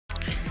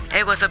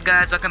Hey, what's up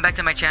guys, welcome back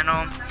to my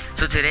channel.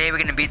 So today we're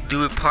gonna be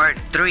doing part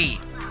 3,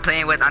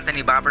 playing with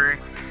anthonybobber.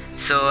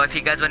 So if you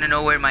guys want to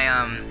know where my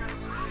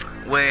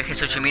where his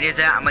social media is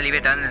at, I'm gonna leave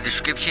it down in the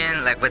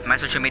description, like with my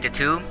social media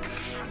too.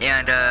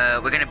 And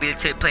we're gonna be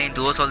playing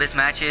dual solos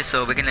matches,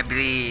 so we're gonna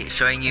be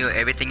showing you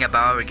everything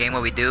about our game,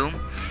 what we do.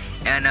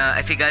 And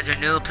if you guys are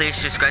new, please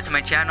subscribe to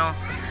my channel,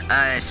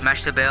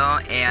 smash the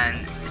bell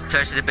and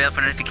touch the bell for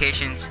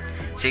notifications,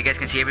 so you guys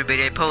can see every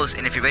video I post.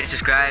 And if you're ready to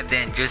subscribe,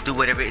 then just do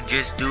whatever,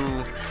 just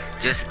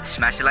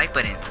smash the like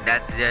button.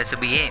 That's will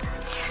be it.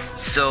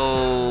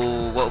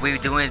 So what we're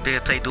doing is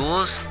play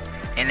duels,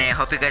 and I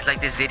hope you guys like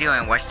this video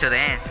and watch till the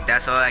end.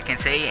 That's all I can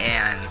say,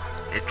 and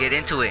let's get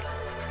into it.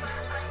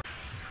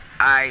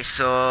 Alright,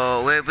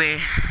 so we're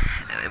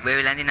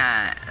landing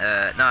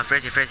at no,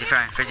 Frizzy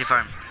Farm.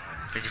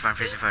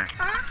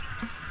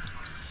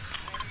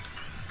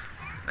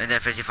 We're there,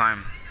 Frizzy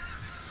Farm.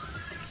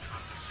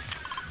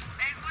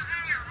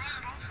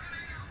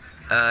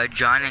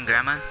 John and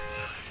Grandma.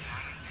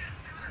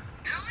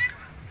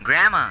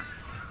 Grandma.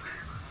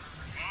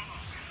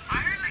 I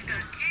heard like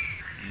a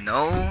kid.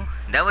 No,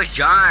 that was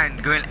John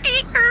going.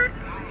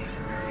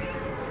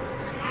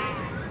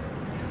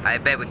 I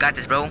bet we got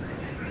this, bro.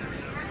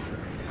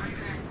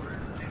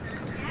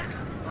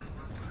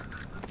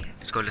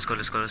 Let's go. Let's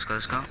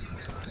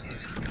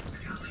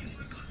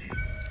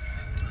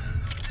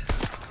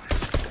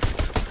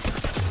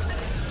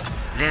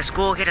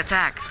go get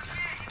attacked.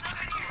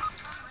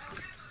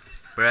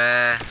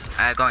 Bruh,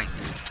 I'm going.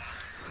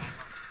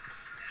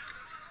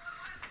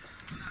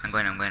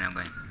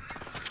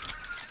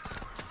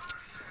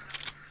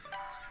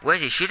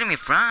 Where's he shooting me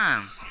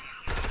from?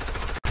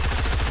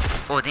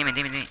 Oh, damn it.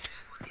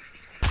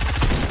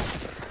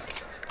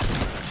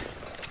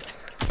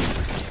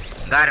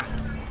 Got him.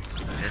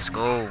 Let's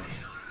go.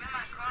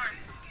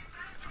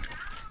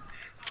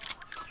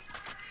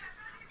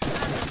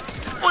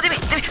 Oh, damn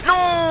it.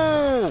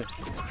 No!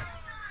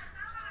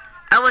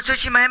 I was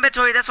searching my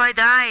inventory, that's why I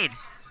died.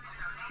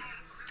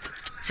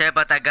 Sorry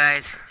about that,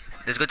 guys.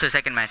 Let's go to the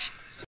second match.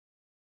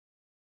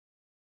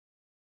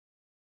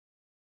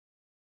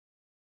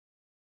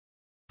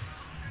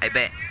 I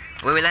bet.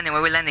 Where we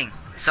landing?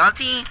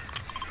 Salty?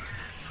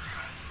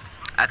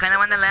 I kinda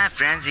wanna land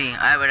Frenzy.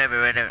 Alright,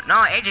 whatever.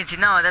 No, Agency,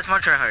 no, that's more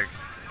tryhard.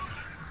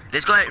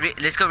 Let's go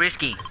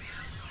risky.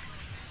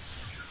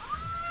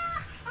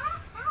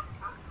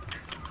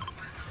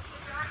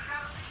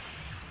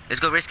 Let's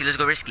go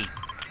risky.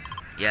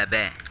 Yeah, I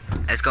bet.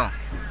 Let's go.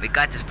 We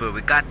got this, bro.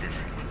 We got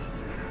this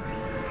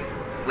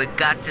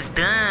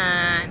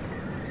done.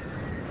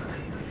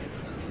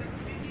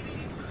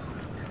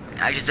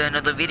 I just did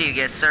another video,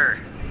 yes sir.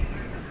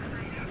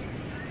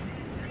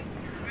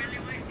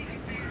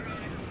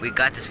 We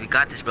got this,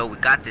 bro. We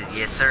got this,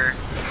 yes sir.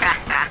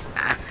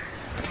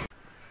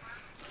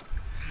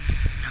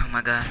 Oh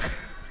my god.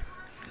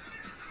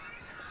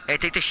 Hey,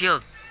 take the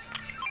shield.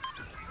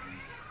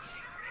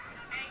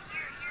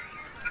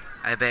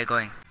 I bet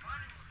going.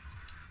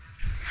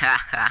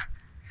 Haha.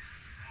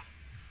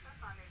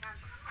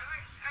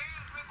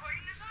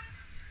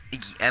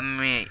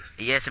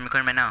 Yes, I'm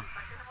recording right now.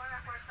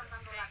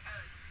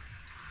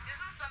 This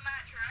is the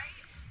match,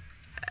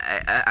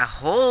 right? I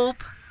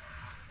hope.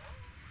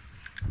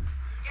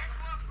 Guess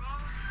what, bro?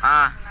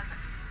 Ah.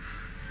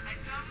 I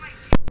found my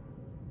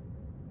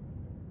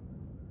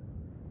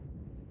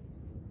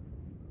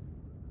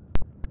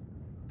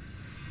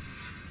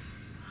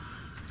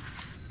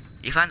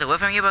You found the what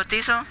from you,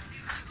 Bautizo?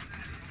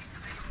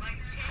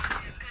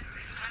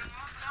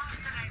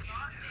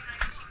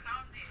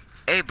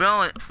 Hey,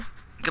 bro.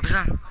 ¿Qué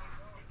pasó?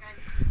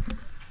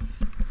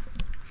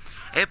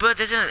 Hey, bro,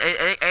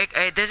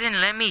 it doesn't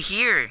let me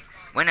hear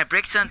when I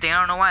break something. I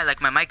don't know why.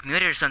 Like my mic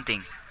muted or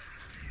something.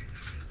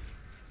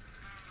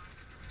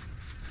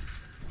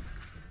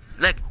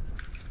 Look,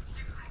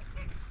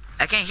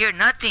 I can't hear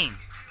nothing.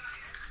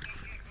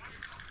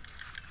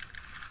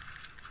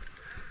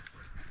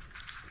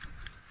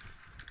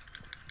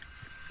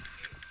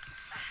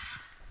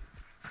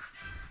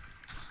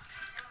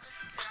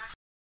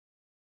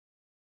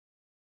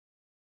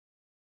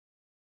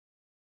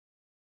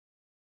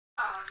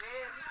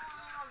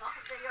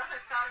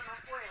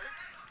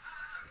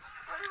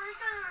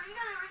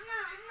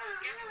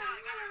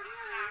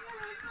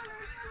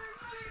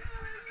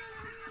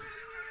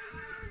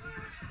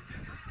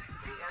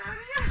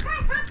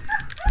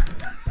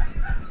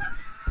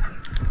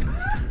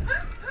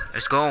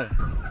 Let's go.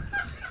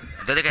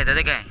 The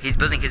other guy. He's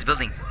building. This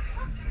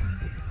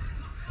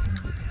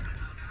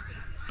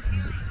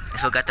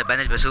one got the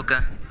bandage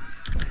bazooka.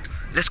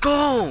 Let's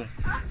go.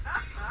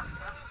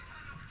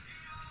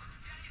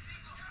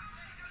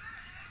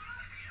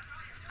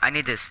 I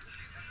need this.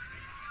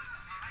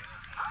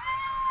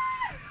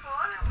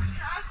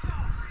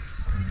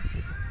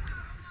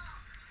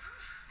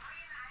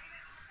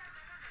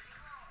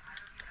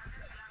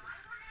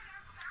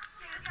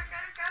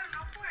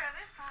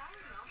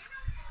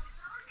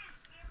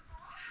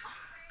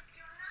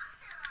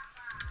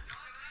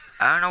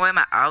 I don't know why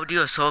my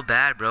audio is so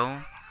bad,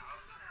 bro.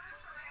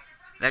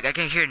 Like I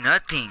can hear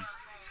nothing.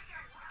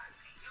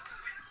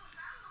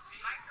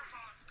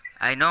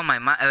 I know my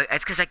mic.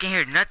 It's because I can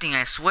hear nothing.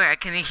 I swear, I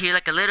can hear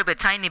like a little bit,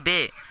 tiny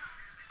bit.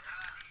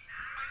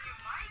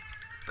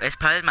 It's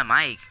probably my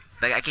mic,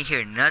 but I can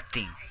hear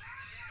nothing.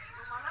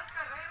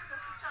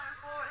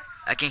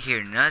 I can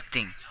hear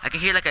nothing. I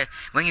can hear like a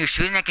when you're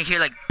shooting. I can hear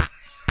like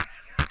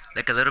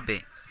a little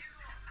bit.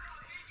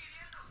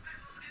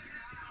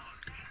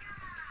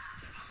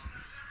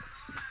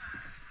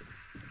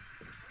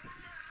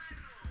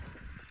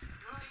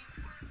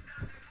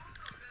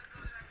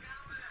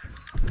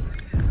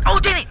 Oh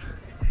damn it!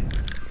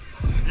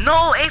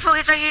 No, A4,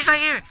 he's right here. He's right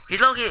here.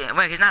 He's low.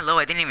 Wait, he's not low.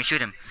 I didn't even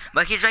shoot him,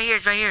 but he's right here.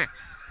 He's right here.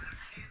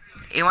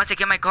 He wants to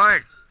get my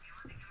card.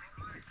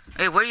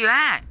 Hey, where you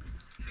at?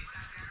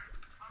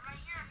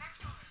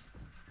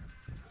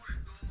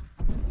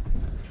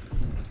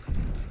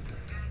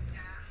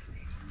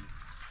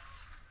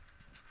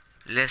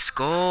 Let's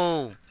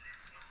go.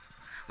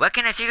 Why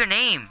can't I see your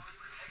name?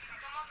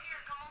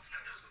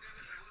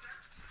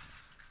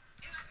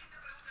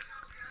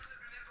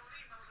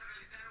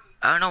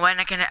 I don't know why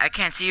I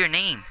can't see your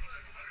name.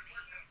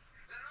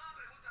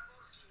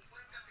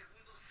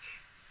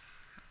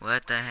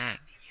 What the heck?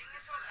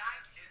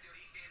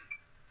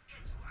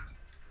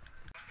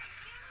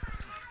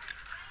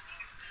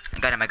 I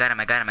got him, man.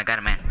 I got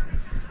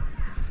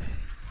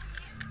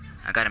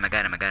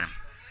him.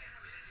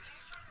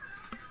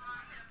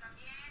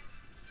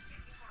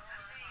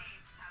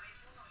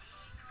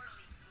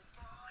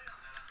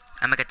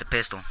 I'm gonna get the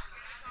pistol.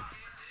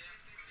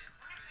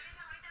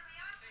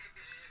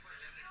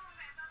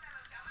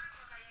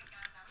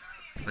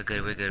 We're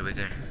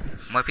good.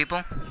 More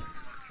people?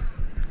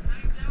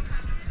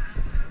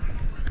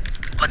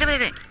 Oh, damn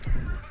it.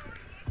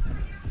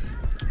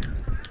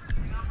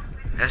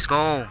 Let's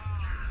go.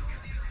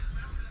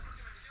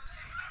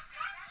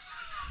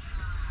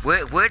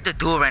 We're the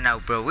duel right now,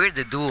 bro. We're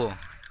the duel.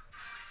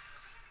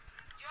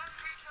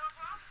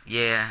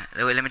 Yeah,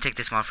 let me take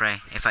this small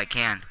fry if I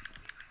can.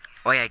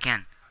 Oh yeah, I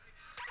can.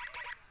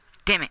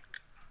 Damn it.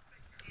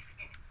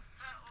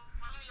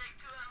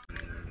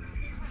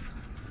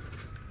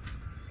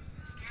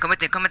 Come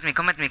with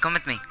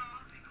me.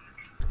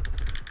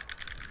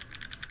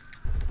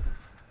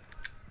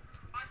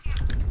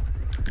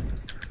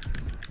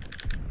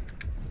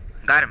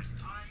 Got him.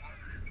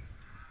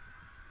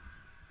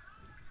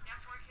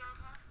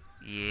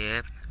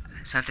 Yep.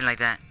 Something like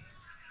that.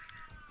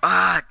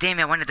 Ah, damn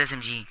it, I wanted this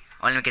SMG.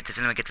 Oh, let me get this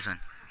one.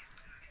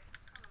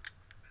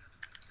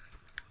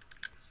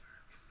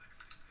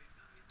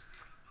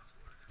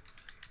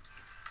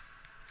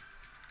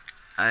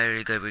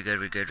 Alright, we're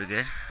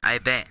good. I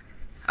bet.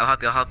 I'll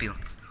help you.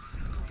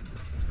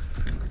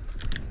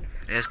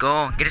 Let's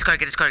go. Get his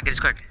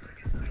card.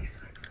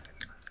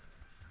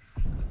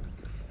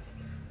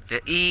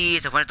 Y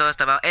se pone todo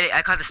hasta abajo. Hey,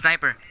 I caught the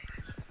sniper.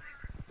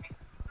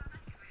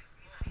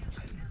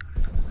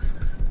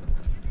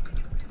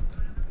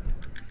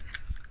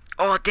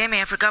 Oh, damn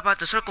it, I forgot about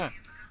the circle.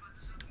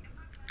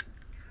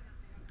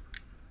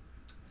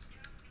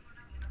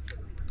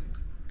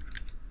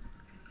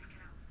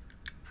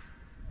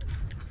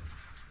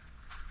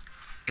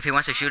 If he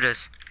wants to shoot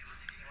us.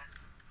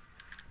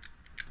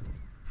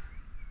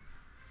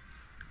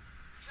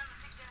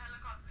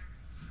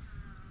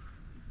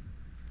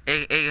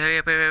 Hey, hurry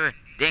up.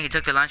 Dang, he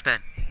took the launch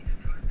pad.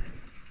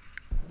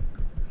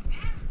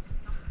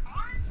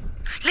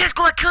 Let's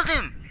go, I killed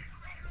him!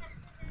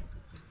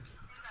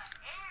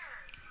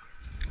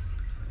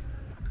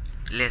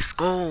 Let's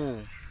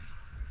go!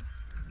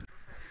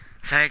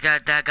 Sorry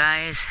about that,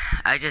 guys.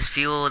 I just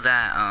feel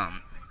that,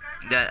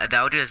 the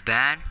audio is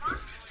bad.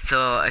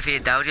 So, if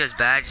the audio is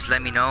bad, just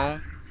let me know.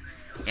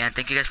 And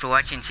thank you guys for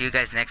watching. See you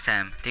guys next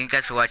time. Thank you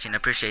guys for watching. I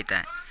appreciate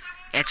that.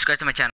 And subscribe to my channel.